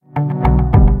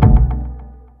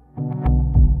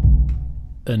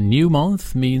A new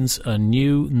month means a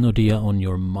new Nordea on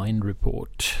your mind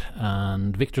report.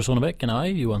 And Victor Sonnebäck and I,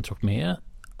 Johan Trockmé,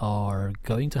 are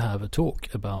going to have a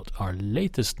talk about our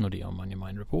latest Nordea on your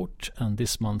mind report. And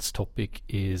this month's topic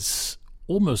is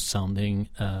almost sounding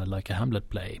like a Hamlet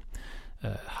play.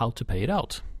 How to pay it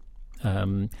out.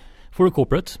 For a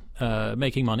corporate,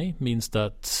 making money means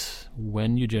that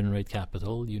when you generate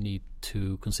capital, you need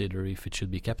to consider if it should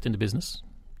be kept in the business,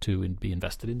 to be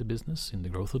invested in the business, in the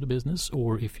growth of the business,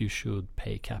 or if you should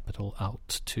pay capital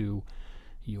out to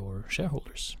your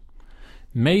shareholders.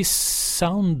 May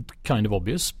sound kind of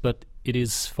obvious, but it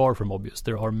is far from obvious.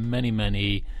 There are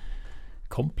many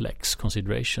complex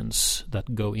considerations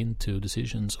that go into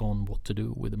decisions on what to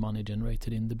do with the money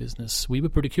generated in the business. We were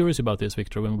pretty curious about this,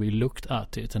 Victor, when we looked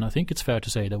at it, and I think it's fair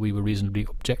to say that we were reasonably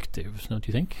objective, don't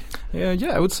you think?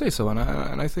 Yeah, I would say so, and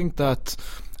I think that,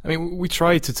 I mean, we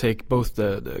try to take both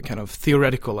the kind of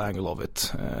theoretical angle of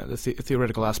it, the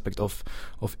theoretical aspect of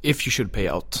if you should pay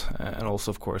out, and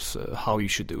also, of course, how you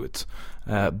should do it.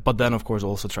 But then, of course,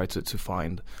 also try to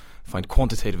find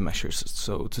quantitative measures,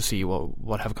 so to see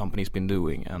what have companies been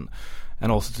doing,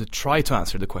 and also to try to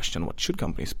answer the question, what should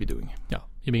companies be doing? Yeah,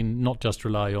 you mean not just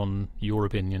rely on your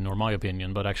opinion or my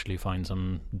opinion, but actually find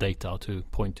some data to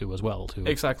point to as well.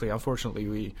 Exactly. Unfortunately,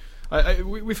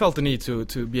 we felt the need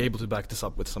to be able to back this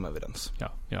up with some evidence.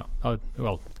 Yeah.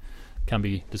 Well, can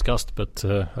be discussed, but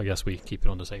I guess we keep it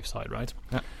on the safe side, right?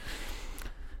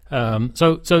 Yeah.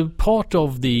 So part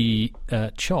of the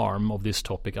charm of this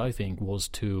topic, I think, was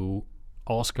to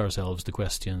ask ourselves the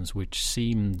questions which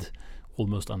seemed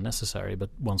almost unnecessary, but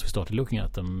once we started looking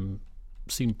at them,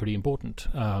 seemed pretty important.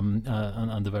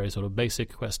 And the very sort of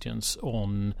basic questions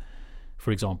on,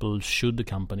 for example, should the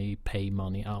company pay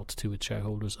money out to its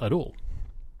shareholders at all?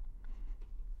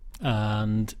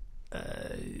 And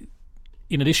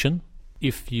in addition,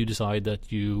 if you decide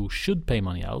that you should pay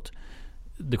money out,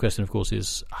 the question, of course,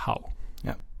 is how.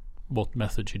 Yeah. What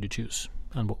method should you choose,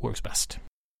 and what works best?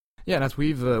 Yeah, and as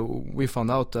we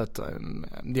found out that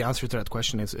the answer to that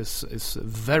question is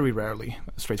very rarely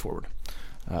straightforward.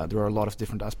 There are a lot of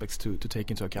different aspects to take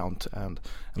into account, and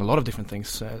a lot of different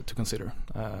things to consider.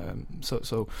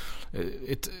 So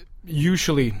it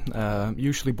usually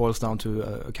boils down to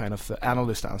a kind of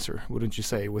analyst answer, wouldn't you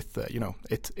say? With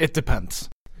it depends.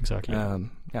 Exactly.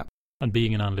 Yeah. And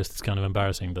being an analyst, it's kind of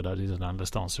embarrassing that is an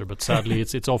analyst answer, but sadly,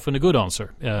 it's often a good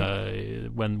answer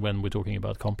when we're talking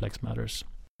about complex matters.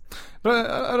 But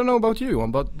I don't know about you,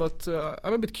 but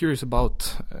I'm a bit curious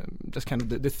about just kind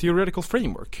of the theoretical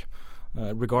framework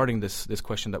regarding this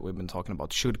question that we've been talking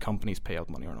about. Should companies pay out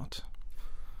money or not?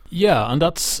 Yeah, and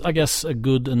that's, I guess, a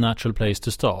good and natural place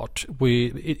to start.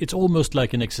 It's almost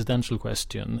like an existential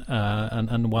question,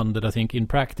 and one that I think in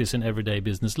practice in everyday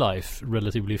business life,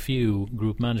 relatively few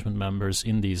group management members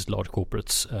in these large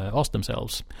corporates ask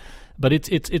themselves. But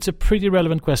it's a pretty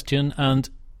relevant question, and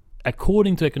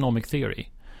according to economic theory,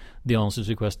 the answer to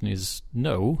the question is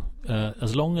no,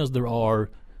 as long as there are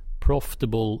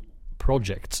profitable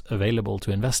projects available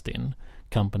to invest in,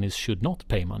 companies should not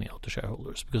pay money out to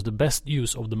shareholders, because the best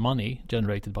use of the money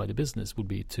generated by the business would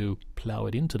be to plow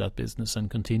it into that business and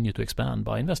continue to expand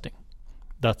by investing.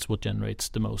 That's what generates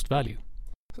the most value.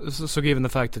 So given the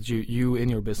fact that you in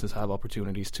your business have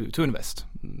opportunities to invest,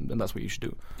 then that's what you should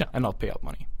do, and not pay out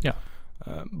money. Yeah.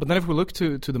 But then if we look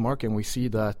to the market and we see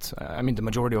that, the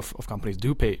majority of companies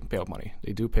do pay out money.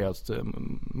 They do pay out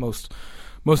most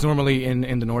normally in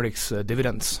the Nordics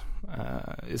dividends.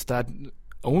 Is that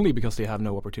only because they have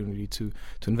no opportunity to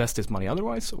invest this money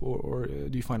otherwise, or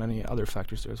do you find any other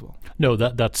factors there as well? No,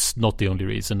 that's not the only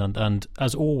reason. And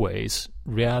as always,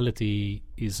 reality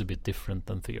is a bit different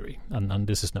than theory, and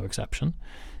this is no exception.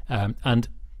 And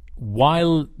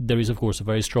while there is, of course, a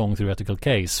very strong theoretical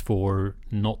case for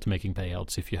not making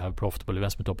payouts if you have profitable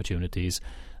investment opportunities,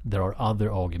 there are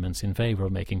other arguments in favor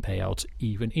of making payouts,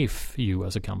 even if you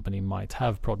as a company might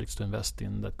have projects to invest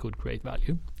in that could create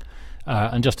value.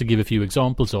 And just to give a few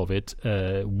examples of it,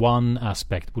 one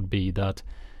aspect would be that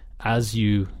as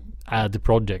you add the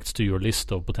projects to your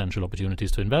list of potential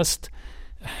opportunities to invest,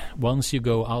 once you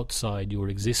go outside your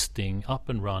existing up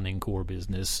and running core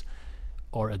business,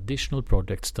 are additional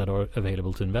projects that are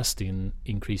available to invest in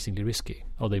increasingly risky?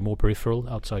 Are they more peripheral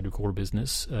outside your core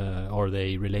business? Are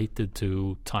they related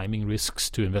to timing risks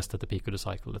to invest at the peak of the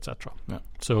cycle, etc.? Yeah.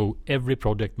 So every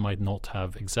project might not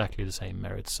have exactly the same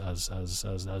merits as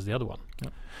the other one.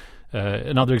 Yeah.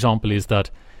 Another example is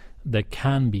that there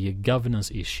can be a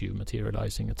governance issue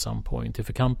materializing at some point. If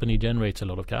a company generates a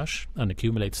lot of cash and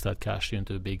accumulates that cash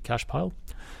into a big cash pile,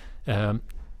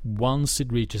 once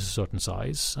it reaches a certain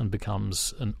size and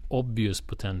becomes an obvious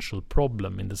potential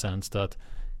problem, in the sense that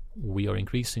we are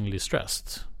increasingly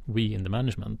stressed, we in the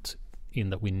management, in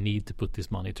that we need to put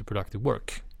this money to productive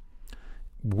work.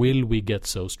 Will we get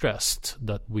so stressed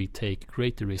that we take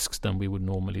greater risks than we would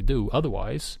normally do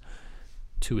otherwise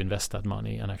to invest that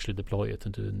money and actually deploy it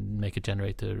and to make it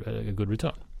generate a good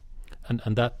return?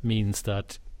 And that means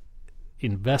that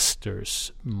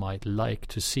investors might like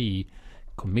to see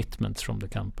commitments from the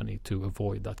company to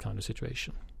avoid that kind of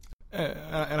situation.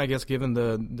 And I guess given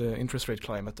the interest rate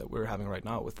climate that we're having right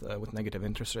now with negative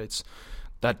interest rates,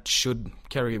 that should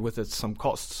carry with it some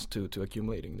costs to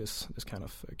accumulating this kind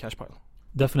of cash pile.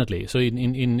 Definitely. So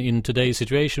in today's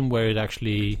situation where it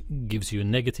actually gives you a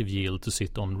negative yield to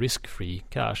sit on risk-free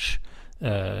cash,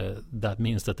 that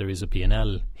means that there is a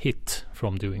P&L hit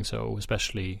from doing so,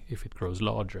 especially if it grows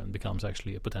larger and becomes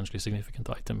actually a potentially significant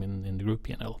item in the group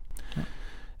P&L.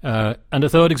 Yeah. And the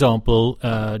third example,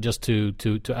 just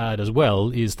to add as well,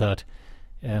 is that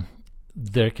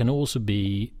there can also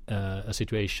be a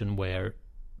situation where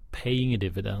paying a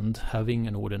dividend, having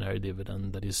an ordinary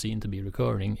dividend that is seen to be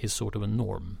recurring, is sort of a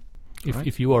norm.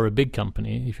 If you are a big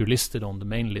company, if you're listed on the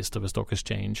main list of a stock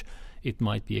exchange, it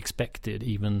might be expected,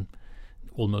 even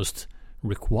almost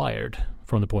required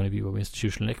from the point of view of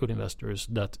institutional equity investors,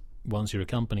 that once you're a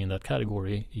company in that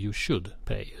category, you should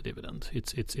pay a dividend.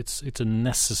 It's a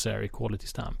necessary quality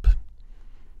stamp.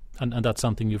 And that's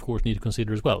something you, of course, need to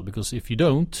consider as well, because if you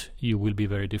don't, you will be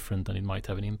very different, and it might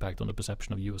have an impact on the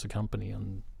perception of you as a company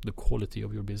and the quality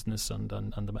of your business and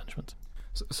the management.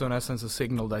 So in essence, a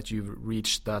signal that you've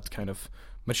reached that kind of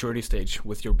maturity stage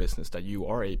with your business, that you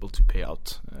are able to pay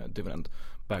out dividend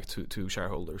back to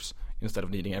shareholders instead of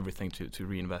needing everything to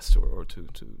reinvest or to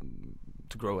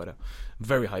grow at a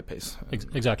very high pace.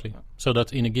 Exactly. Yeah. So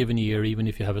that in a given year, even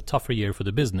if you have a tougher year for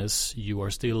the business, you are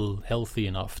still healthy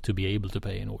enough to be able to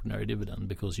pay an ordinary dividend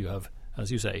because you have,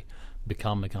 as you say,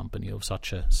 become a company of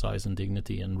such a size and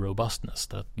dignity and robustness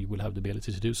that you will have the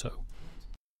ability to do so.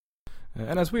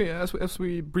 And as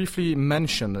we briefly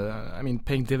mentioned, I mean,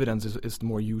 paying dividends is the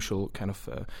more usual kind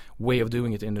of way of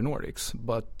doing it in the Nordics.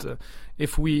 But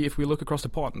if we look across the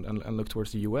pond and look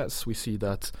towards the US, we see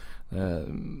that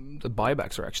the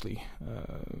buybacks are actually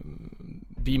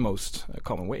the most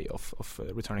common way of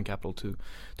returning capital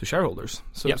to shareholders.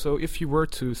 So if you were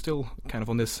to still kind of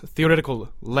on this theoretical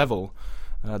level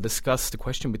discuss the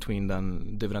question between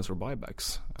then dividends or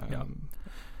buybacks.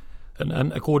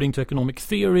 And according to economic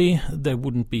theory, there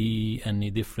wouldn't be any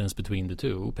difference between the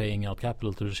two. Paying out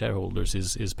capital to the shareholders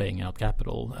is paying out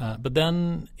capital. But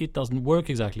then it doesn't work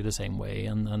exactly the same way.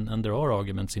 And there are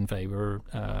arguments in favor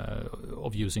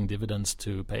of using dividends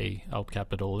to pay out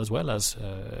capital as well as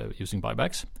using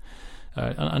buybacks.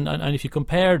 And if you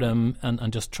compare them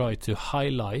and just try to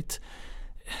highlight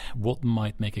what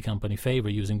might make a company favor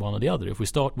using one or the other. If we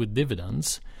start with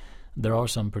dividends, there are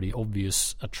some pretty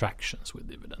obvious attractions with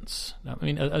dividends. I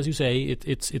mean, as you say,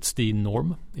 it's the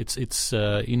norm. It's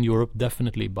in Europe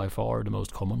definitely by far the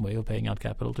most common way of paying out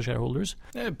capital to shareholders.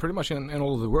 Yeah, pretty much in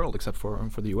all of the world except for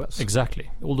the US. Exactly.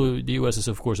 Although the US is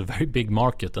of course a very big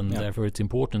market and therefore it's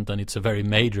important, and it's a very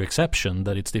major exception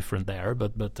that it's different there.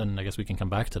 But then I guess we can come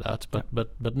back to that.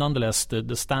 But nonetheless,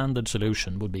 the standard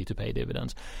solution would be to pay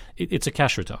dividends. It's a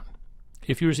cash return.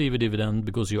 If you receive a dividend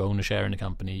because you own a share in a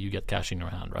company, you get cash in your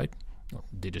hand, right? Or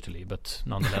digitally, but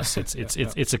nonetheless,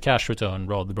 it's a cash return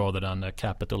rather than a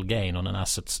capital gain on an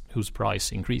asset whose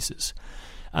price increases.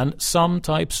 And some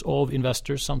types of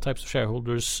investors, some types of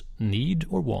shareholders need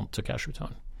or want a cash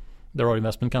return. There are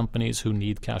investment companies who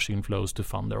need cash inflows to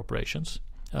fund their operations.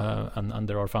 And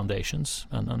there are foundations.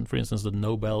 And for instance, the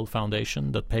Nobel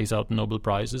Foundation that pays out Nobel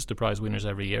Prizes to prize winners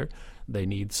every year, they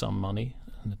need some money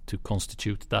to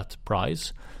constitute that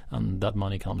prize, and that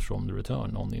money comes from the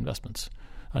return on the investments.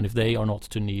 And if they are not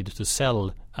to need to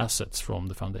sell assets from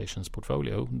the foundation's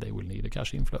portfolio, they will need a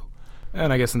cash inflow.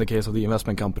 And I guess in the case of the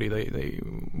investment company, they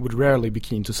would rarely be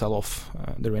keen to sell off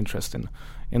their interest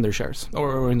in their shares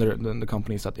or in the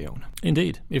companies that they own.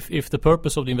 Indeed. If the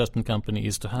purpose of the investment company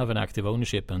is to have an active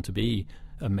ownership and to be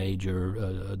a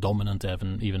major, dominant,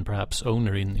 even perhaps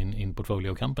owner in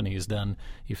portfolio companies, then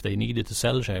if they needed to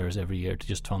sell shares every year to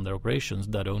just fund their operations,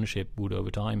 that ownership would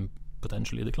over time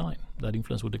potentially decline. That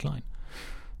influence would decline.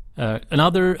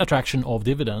 Another attraction of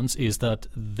dividends is that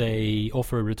they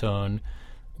offer a return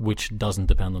which doesn't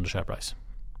depend on the share price.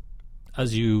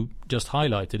 As you just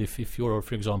highlighted, if you're,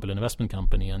 for example, an investment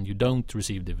company and you don't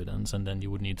receive dividends and then you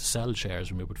would need to sell shares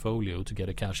from your portfolio to get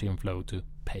a cash inflow to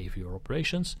pay for your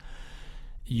operations,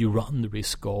 you run the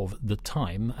risk of the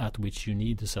time at which you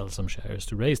need to sell some shares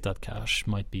to raise that cash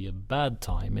might be a bad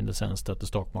time, in the sense that the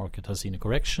stock market has seen a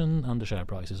correction and the share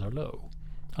prices are low.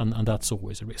 And that's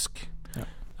always a risk. Yeah.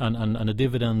 And a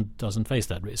dividend doesn't face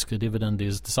that risk. The dividend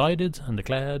is decided and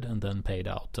declared and then paid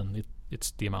out, and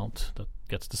it's the amount that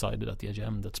gets decided at the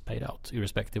AGM that's paid out,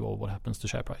 irrespective of what happens to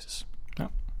share prices. Yeah.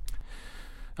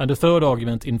 And the third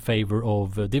argument in favor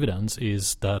of dividends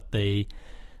is that they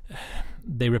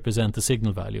represent a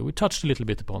signal value. We touched a little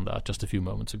bit upon that just a few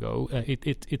moments ago.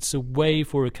 It's a way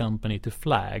for a company to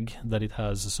flag that it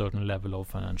has a certain level of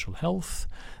financial health,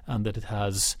 and that it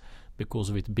has, because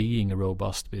of it being a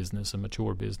robust business, a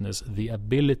mature business, the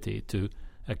ability to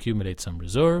accumulate some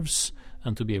reserves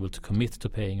and to be able to commit to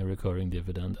paying a recurring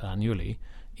dividend annually,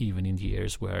 even in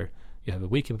years where you have a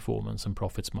weaker performance and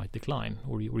profits might decline,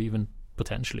 or even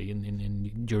potentially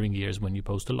in during years when you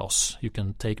post a loss. You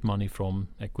can take money from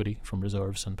equity, from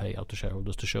reserves, and pay out to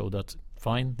shareholders to show that,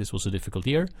 fine, this was a difficult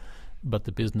year, but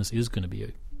the business is going to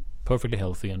be perfectly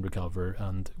healthy and recover,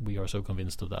 and we are so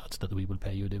convinced of that we will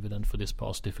pay you a dividend for this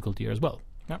past difficult year as well.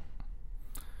 Yeah.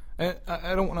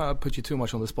 I don't want to put you too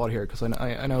much on the spot here, because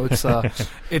I know it's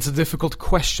it's a difficult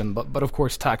question, but of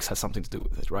course tax has something to do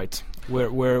with it, right?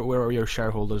 Where are your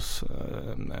shareholders'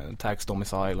 tax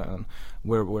domicile, and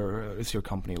where is your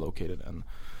company located, and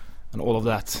all of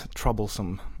that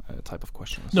troublesome type of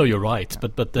questions. No, you're right, yeah.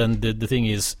 but then the thing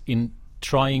is, in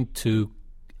trying to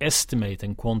estimate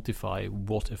and quantify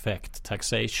what effect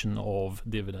taxation of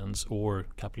dividends or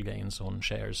capital gains on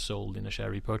shares sold in a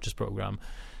share repurchase program,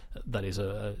 that is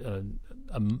a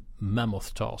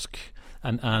mammoth task,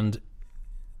 and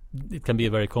it can be a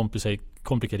very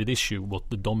complicated issue what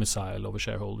the domicile of a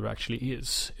shareholder actually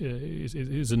is.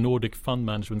 Is a Nordic fund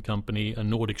management company a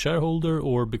Nordic shareholder,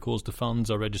 or because the funds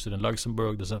are registered in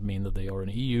Luxembourg, does that mean that they are an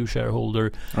EU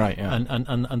shareholder? Right. Yeah.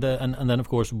 And then of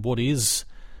course, what is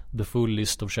the full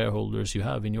list of shareholders you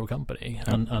have in your company?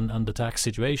 Yeah. And the tax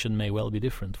situation may well be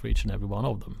different for each and every one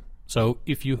of them. So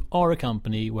if you are a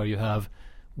company where you have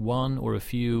one or a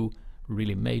few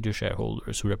really major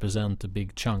shareholders who represent a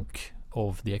big chunk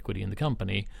of the equity in the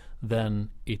company, then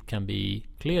it can be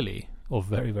clearly of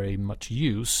very, very much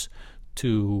use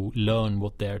to learn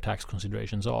what their tax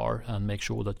considerations are and make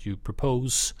sure that you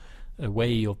propose a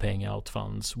way of paying out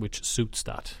funds which suits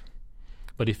that.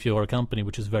 But if you're a company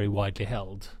which is very widely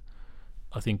held,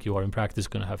 I think you are in practice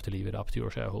going to have to leave it up to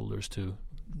your shareholders to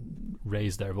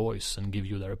raise their voice and give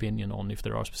you their opinion on if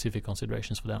there are specific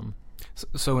considerations for them.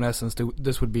 So in essence,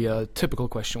 this would be a typical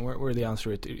question where the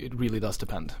answer, it really does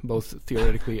depend, both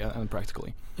theoretically and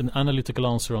practically. An analytical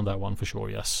answer on that one for sure,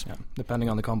 yes. Yeah, depending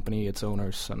on the company, its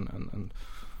owners, and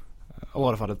a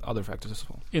lot of other factors as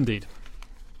well. Indeed.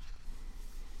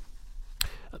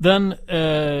 Then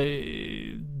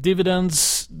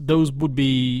dividends, those would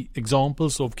be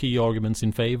examples of key arguments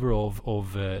in favor of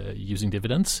using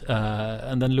dividends.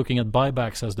 And then looking at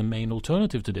buybacks as the main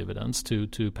alternative to dividends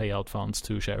to pay out funds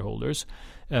to shareholders,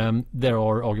 there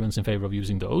are arguments in favor of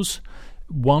using those.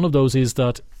 One of those is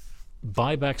that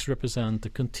buybacks represent a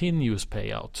continuous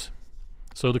payout.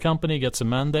 So the company gets a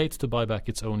mandate to buy back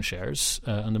its own shares,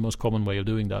 and the most common way of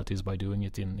doing that is by doing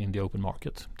it in the open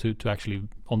market, to actually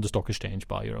on the stock exchange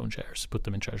buy your own shares, put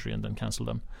them in treasury and then cancel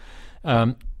them.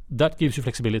 That gives you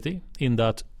flexibility in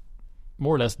that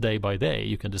more or less day by day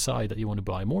you can decide that you want to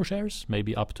buy more shares,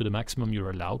 maybe up to the maximum you're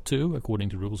allowed to according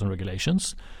to rules and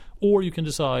regulations. Or you can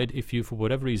decide, if you for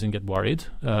whatever reason get worried,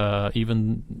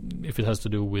 even if it has to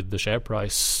do with the share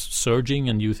price surging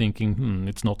and you thinking,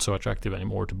 it's not so attractive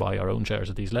anymore to buy our own shares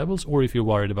at these levels, or if you're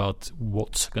worried about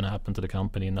what's going to happen to the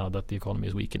company now that the economy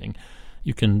is weakening,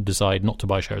 you can decide not to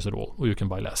buy shares at all, or you can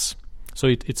buy less. So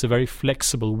it's a very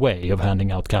flexible way of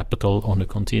handing out capital on a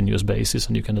continuous basis,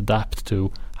 and you can adapt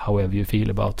to however you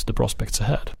feel about the prospects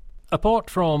ahead. Apart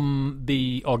from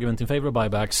the argument in favor of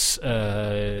buybacks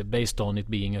based on it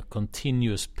being a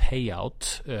continuous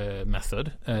payout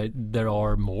method, there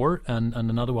are more, and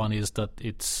another one is that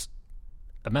it's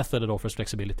a method that offers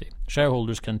flexibility.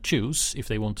 Shareholders can choose if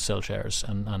they want to sell shares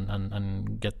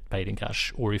and get paid in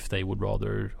cash, or if they would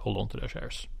rather hold on to their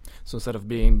shares. So instead of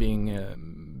being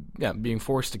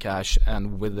forced to cash,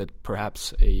 and with it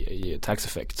perhaps a tax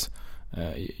effect,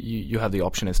 you have the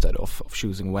option instead of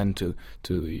choosing when to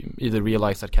either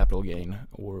realize that capital gain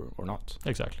or not.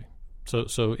 Exactly.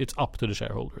 So it's up to the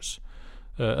shareholders.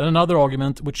 Another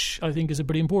argument, which I think is a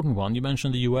pretty important one, you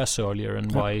mentioned the US earlier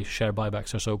and why share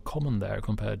buybacks are so common there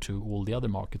compared to all the other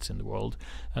markets in the world.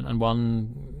 And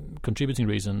one contributing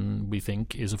reason, we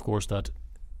think, is of course that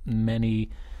many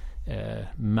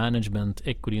management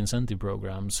equity incentive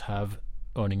programs have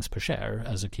earnings per share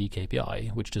as a key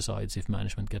KPI, which decides if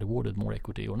management get awarded more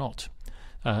equity or not.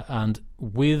 And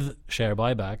with share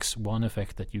buybacks, one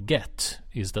effect that you get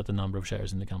is that the number of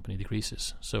shares in the company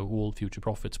decreases. So all future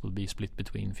profits will be split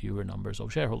between fewer numbers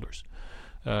of shareholders.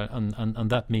 and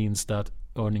that means that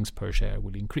earnings per share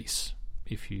will increase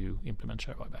if you implement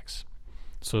share buybacks.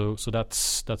 So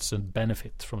that's a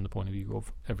benefit from the point of view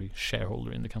of every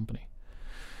shareholder in the company.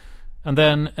 And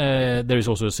then there is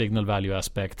also a signal value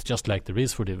aspect, just like there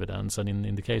is for dividends. And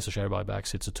in the case of share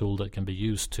buybacks, it's a tool that can be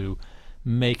used to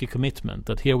make a commitment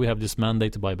that here we have this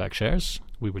mandate to buy back shares.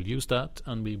 We will use that,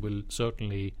 and we will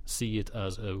certainly see it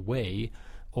as a way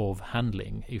of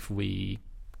handling if we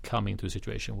come into a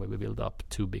situation where we build up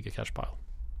too big a cash pile.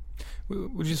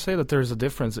 Would you say that there is a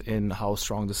difference in how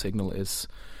strong the signal is?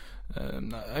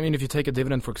 I mean, if you take a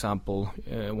dividend, for example,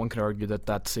 one could argue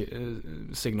that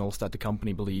signals that the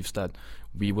company believes that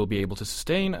we will be able to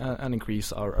sustain and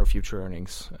increase our future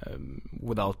earnings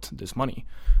without this money.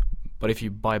 But if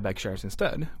you buy back shares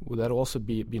instead, would that also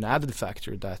be an added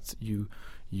factor that you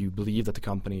believe that the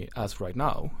company, as right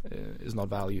now, is not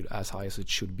valued as high as it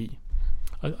should be?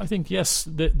 I think, yes,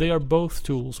 they are both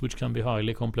tools which can be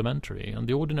highly complementary. And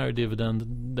the ordinary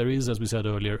dividend, there is, as we said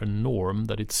earlier, a norm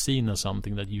that it's seen as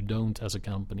something that you don't, as a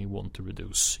company, want to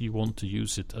reduce. You want to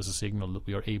use it as a signal that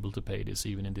we are able to pay this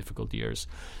even in difficult years.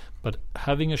 But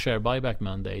having a share buyback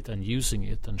mandate and using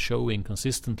it and showing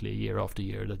consistently year after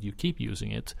year that you keep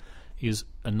using it is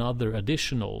another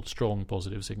additional strong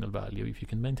positive signal value if you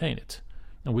can maintain it.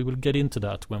 And we will get into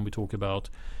that when we talk about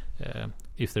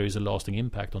if there is a lasting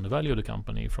impact on the value of the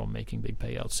company from making big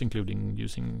payouts, including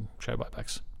using share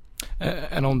buybacks.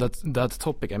 And on that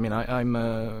topic, I mean,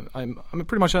 I'm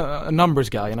pretty much a numbers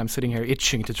guy, and I'm sitting here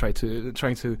itching to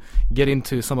trying to get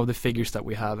into some of the figures that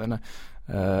we have. And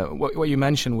what you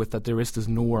mentioned with that there is this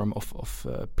norm of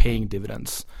paying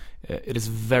dividends, it is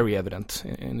very evident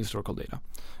in historical data.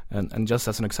 And just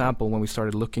as an example, when we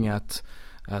started looking at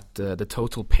the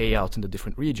total payout in the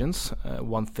different regions,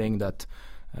 one thing that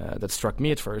struck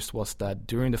me at first was that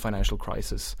during the financial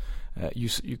crisis,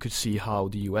 you could see how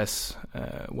the US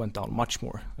went down much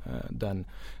more than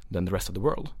the rest of the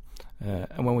world.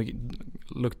 And when we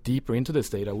looked deeper into this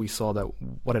data, we saw that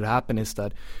what had happened is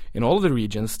that in all of the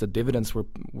regions, the dividends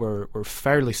were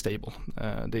fairly stable.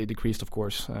 They decreased, of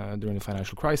course, during the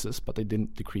financial crisis, but they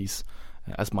didn't decrease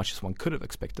as much as one could have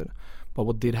expected. But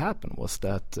what did happen was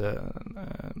that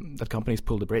companies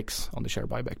pulled the brakes on the share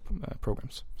buyback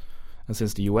programs. And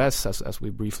since the US, as we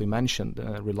briefly mentioned,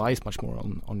 relies much more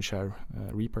on share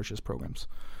repurchase programs,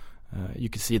 you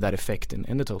can see that effect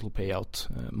in the total payout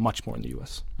much more in the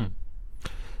US.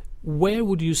 Where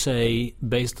would you say,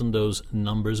 based on those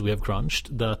numbers we have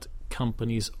crunched, that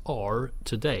companies are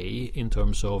today in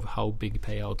terms of how big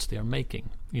payouts they are making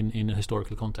in a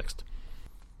historical context?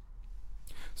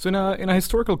 So in a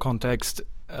historical context,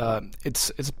 it's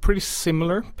a pretty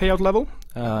similar payout level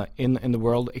in the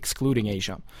world, excluding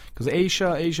Asia, because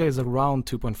Asia is around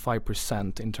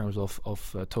 2.5% in terms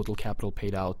of total capital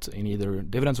paid out in either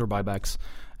dividends or buybacks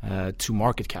to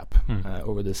market cap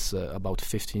over this about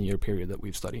 15-year period that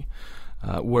we've studied.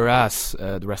 Whereas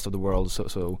the rest of the world,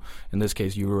 so in this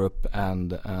case Europe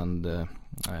and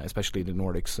especially the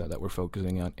Nordics that we're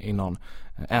focusing on,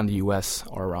 and the US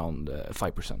are around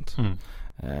 5%.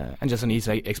 And just an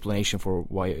easy explanation for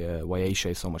why Asia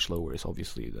is so much lower is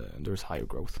obviously there's higher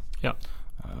growth. Yeah.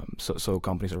 So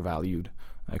companies are valued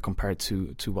compared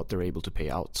to what they're able to pay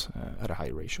out at a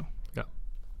higher ratio. Yeah.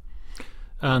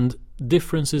 And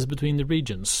differences between the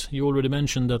regions. You already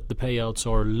mentioned that the payouts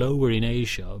are lower in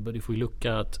Asia, but if we look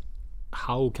at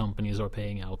how companies are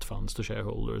paying out funds to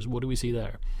shareholders, what do we see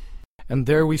there? And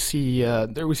there we see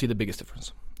the biggest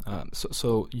difference.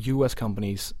 So U.S.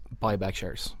 companies buy back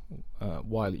shares,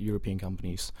 while European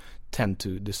companies tend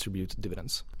to distribute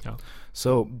dividends. Yeah.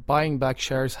 So buying back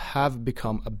shares have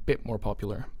become a bit more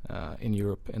popular in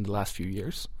Europe in the last few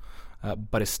years,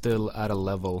 but it's still at a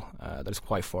level that is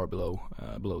quite far below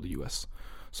the U.S.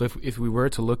 So if we were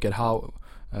to look at how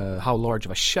large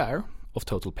of a share of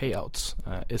total payouts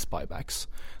is buybacks,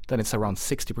 then it's around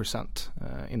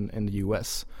 60% in the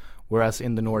U.S., whereas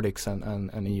in the Nordics and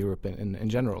in Europe in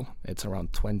general, it's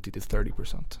around 20 to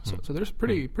 30%. So there's a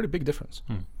pretty big difference.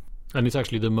 And it's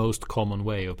actually the most common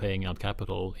way of paying out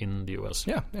capital in the US.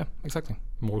 Yeah, exactly.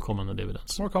 More common than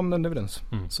dividends. More common than dividends.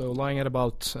 So lying at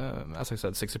about, as I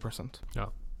said, 60%. Yeah.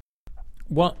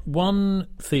 One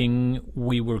thing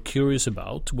we were curious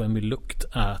about when we looked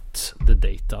at the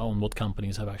data on what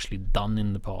companies have actually done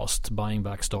in the past, buying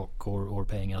back stock or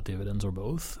paying out dividends or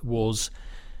both, was,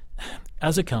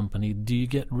 as a company, do you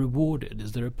get rewarded?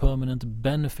 Is there a permanent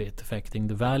benefit affecting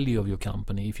the value of your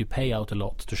company if you pay out a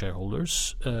lot to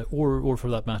shareholders, or for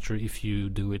that matter, if you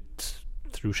do it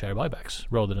through share buybacks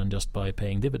rather than just by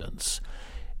paying dividends?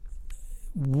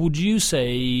 Would you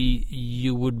say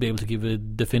you would be able to give a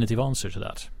definitive answer to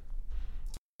that?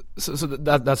 So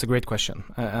that's a great question.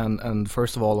 And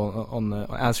first of all, on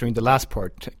answering the last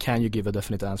part, can you give a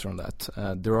definite answer on that?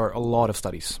 There are a lot of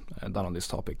studies done on this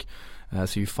topic.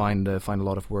 So you find a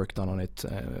lot of work done on it,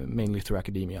 mainly through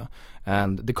academia.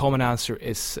 And the common answer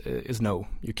is no.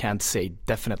 You can't say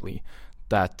definitely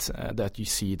that you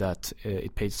see that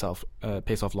it pays off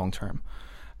long term.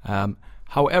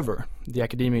 However, the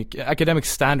academic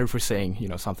standard for saying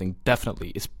something definitely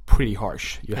is pretty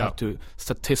harsh. You have to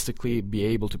statistically be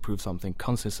able to prove something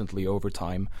consistently over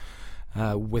time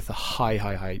with a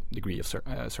high degree of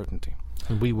certainty.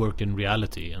 And we work in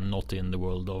reality and not in the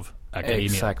world of academia.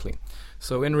 Exactly.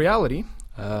 So in reality,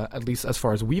 at least as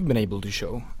far as we've been able to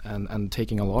show, and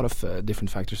taking a lot of different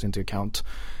factors into account,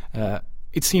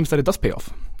 it seems that it does pay off.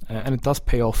 And it does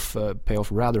pay off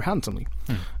rather handsomely.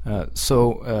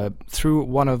 So through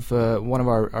one of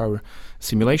our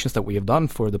simulations that we have done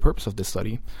for the purpose of this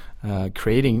study,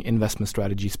 creating investment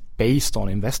strategies based on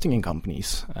investing in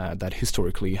companies that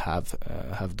historically have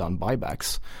done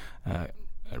buybacks,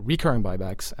 recurring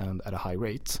buybacks, and at a high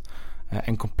rate,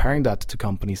 and comparing that to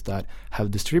companies that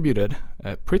have distributed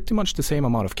pretty much the same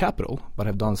amount of capital but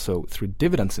have done so through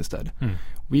dividends instead,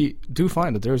 we do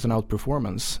find that there is an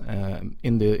outperformance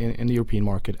in the European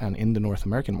market and in the North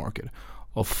American market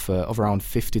of around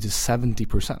 50 to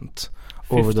 70%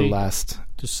 over the last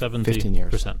 15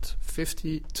 years.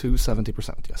 50 to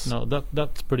 70%, yes. No,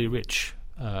 that's pretty rich.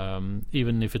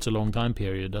 Even if it's a long time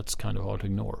period, that's kind of hard to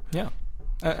ignore. Yeah.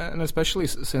 And especially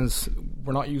since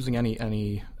we're not using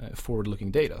any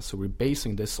forward-looking data, so we're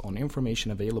basing this on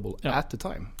information available at the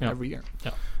time, every year.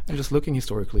 Yeah. And just looking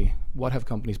historically, what have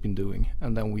companies been doing?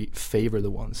 And then we favor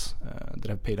the ones that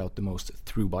have paid out the most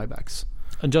through buybacks.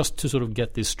 And just to sort of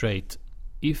get this straight,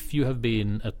 if you have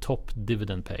been a top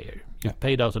dividend payer, you've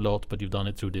paid out a lot, but you've done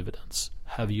it through dividends,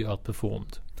 have you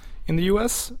outperformed? In the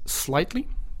US, slightly,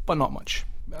 but not much.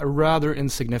 A rather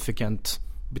insignificant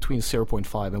between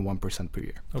 0.5 and 1% per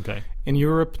year. Okay. In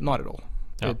Europe, not at all.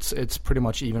 Yeah. It's pretty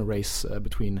much even race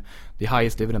between the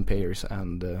highest dividend payers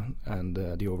and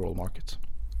the overall market.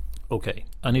 Okay.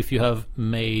 And if you have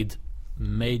made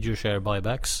major share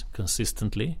buybacks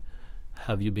consistently,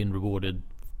 have you been rewarded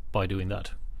by doing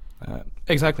that?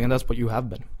 Exactly, and that's what you have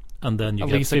been. And then you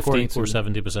get 50 or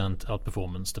 70%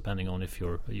 outperformance, depending on if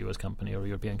you're a US company or a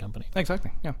European company.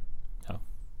 Exactly, yeah.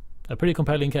 A pretty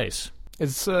compelling case.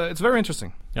 It's very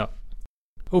interesting. Yeah.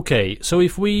 Okay, so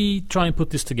if we try and put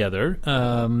this together,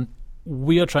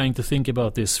 we are trying to think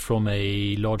about this from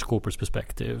a large corporate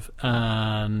perspective,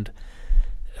 and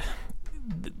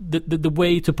the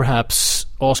way to perhaps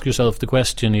ask yourself the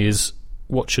question is,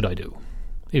 what should I do?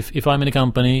 If I'm in a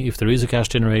company, if there is a cash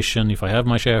generation, if I have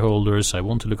my shareholders, I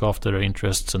want to look after their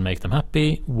interests and make them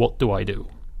happy, what do I do?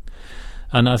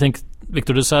 And I think,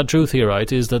 Victor, the sad truth here,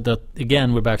 right, is that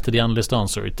again, we're back to the analyst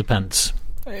answer. It depends.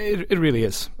 It really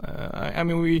is. I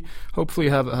mean, we hopefully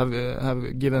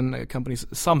have given companies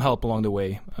some help along the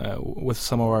way with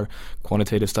some of our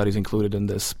quantitative studies included in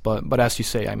this. But as you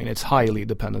say, I mean, it's highly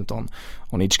dependent on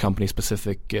each company's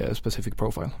specific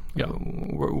profile. Yeah.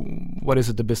 What is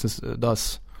it the business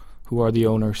does? Who are the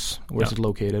owners? Where is it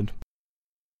located?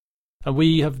 And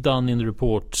we have done in the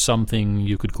report something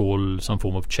you could call some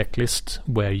form of checklist,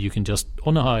 where you can just,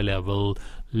 on a high level,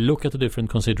 look at the different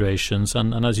considerations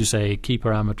and as you say, key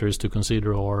parameters to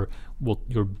consider are what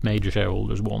your major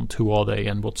shareholders want, who are they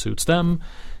and what suits them.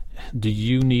 Do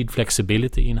you need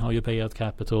flexibility in how you pay out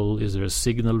capital? Is there a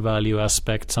signal value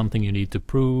aspect, something you need to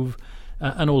prove?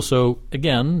 And also,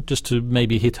 again, just to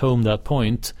maybe hit home that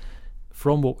point,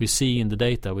 from what we see in the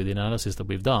data with the analysis that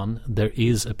we've done, there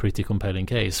is a pretty compelling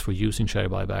case for using share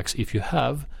buybacks if you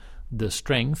have the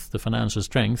strength, the financial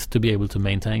strength, to be able to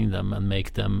maintain them and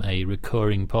make them a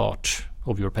recurring part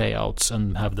of your payouts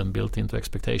and have them built into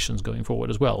expectations going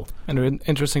forward as well. And the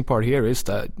interesting part here is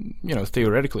that,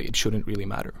 theoretically it shouldn't really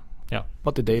matter. Yeah.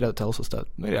 But the data tells us that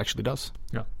it actually does.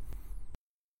 Yeah.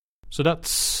 So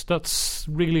that's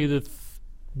really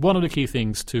one of the key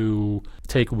things to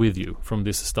take with you from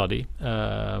this study.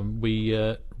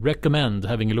 We recommend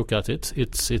having a look at it.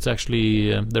 It's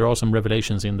actually, there are some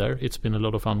revelations in there. It's been a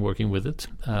lot of fun working with it.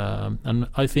 And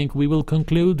I think we will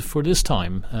conclude for this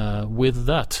time with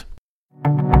that.